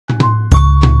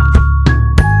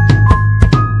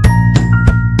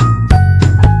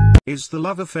Is the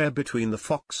love affair between the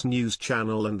Fox News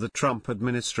channel and the Trump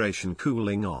administration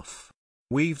cooling off?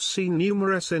 We've seen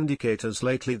numerous indicators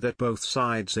lately that both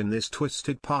sides in this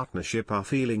twisted partnership are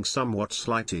feeling somewhat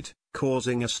slighted,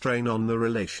 causing a strain on the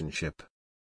relationship.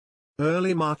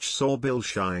 Early March saw Bill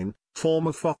Shine,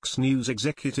 former Fox News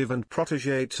executive and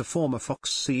protégé to former Fox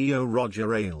CEO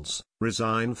Roger Ailes,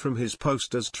 resign from his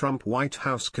post as Trump White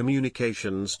House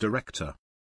communications director.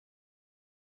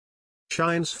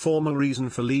 Shine's formal reason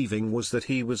for leaving was that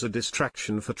he was a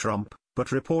distraction for Trump,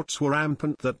 but reports were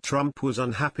rampant that Trump was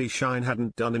unhappy Shine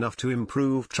hadn't done enough to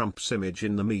improve Trump's image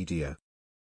in the media.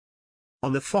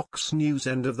 On the Fox News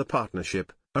end of the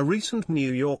partnership, a recent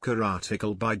New Yorker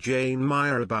article by Jane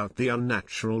Meyer about the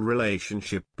unnatural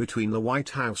relationship between the White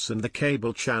House and the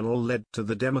cable channel led to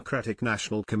the Democratic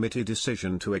National Committee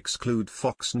decision to exclude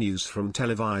Fox News from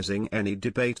televising any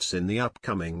debates in the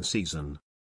upcoming season.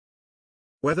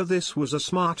 Whether this was a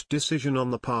smart decision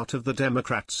on the part of the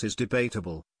Democrats is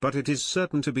debatable, but it is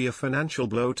certain to be a financial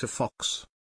blow to Fox.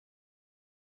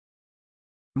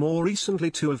 More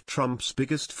recently, two of Trump's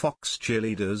biggest Fox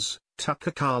cheerleaders, Tucker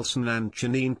Carlson and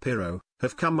Jeanine Pirro,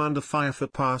 have come under fire for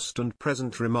past and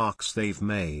present remarks they've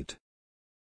made.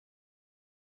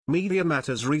 Media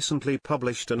Matters recently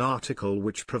published an article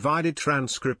which provided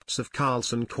transcripts of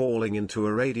Carlson calling into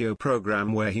a radio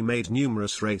program where he made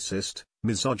numerous racist,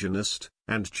 misogynist,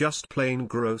 and just plain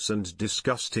gross and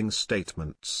disgusting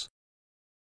statements.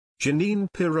 Jeanine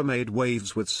Pirro made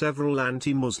waves with several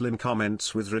anti-Muslim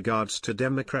comments with regards to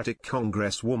Democratic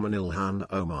Congresswoman Ilhan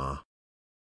Omar.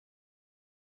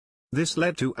 This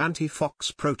led to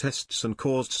anti-Fox protests and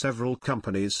caused several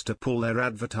companies to pull their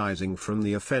advertising from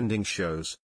the offending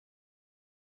shows.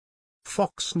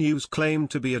 Fox News claimed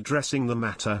to be addressing the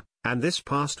matter, and this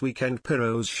past weekend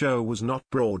Pirro's show was not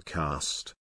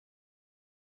broadcast.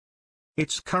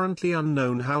 It's currently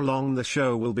unknown how long the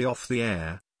show will be off the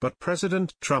air, but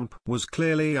President Trump was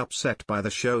clearly upset by the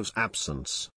show's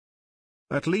absence.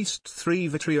 At least 3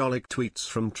 vitriolic tweets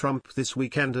from Trump this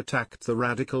weekend attacked the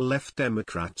radical left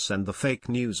Democrats and the fake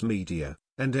news media,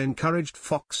 and encouraged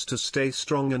Fox to stay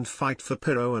strong and fight for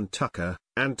Pirro and Tucker,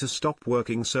 and to stop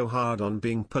working so hard on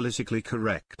being politically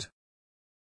correct.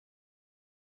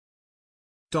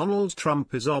 Donald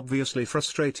Trump is obviously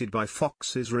frustrated by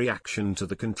Fox's reaction to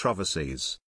the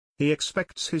controversies. He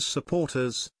expects his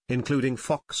supporters, including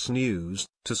Fox News,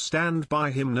 to stand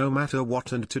by him no matter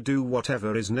what and to do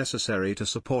whatever is necessary to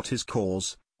support his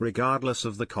cause, regardless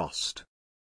of the cost.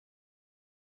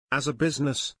 As a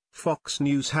business, Fox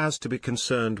News has to be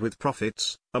concerned with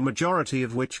profits, a majority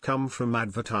of which come from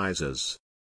advertisers.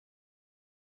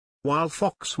 While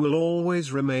Fox will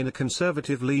always remain a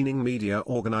conservative-leaning media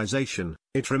organization,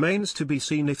 it remains to be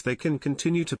seen if they can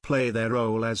continue to play their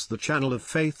role as the channel of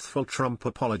faithful Trump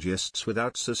apologists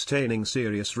without sustaining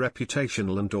serious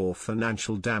reputational and/or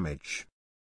financial damage.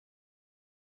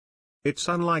 It's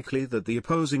unlikely that the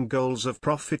opposing goals of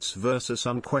profits versus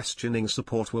unquestioning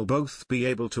support will both be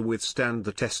able to withstand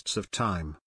the tests of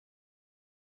time.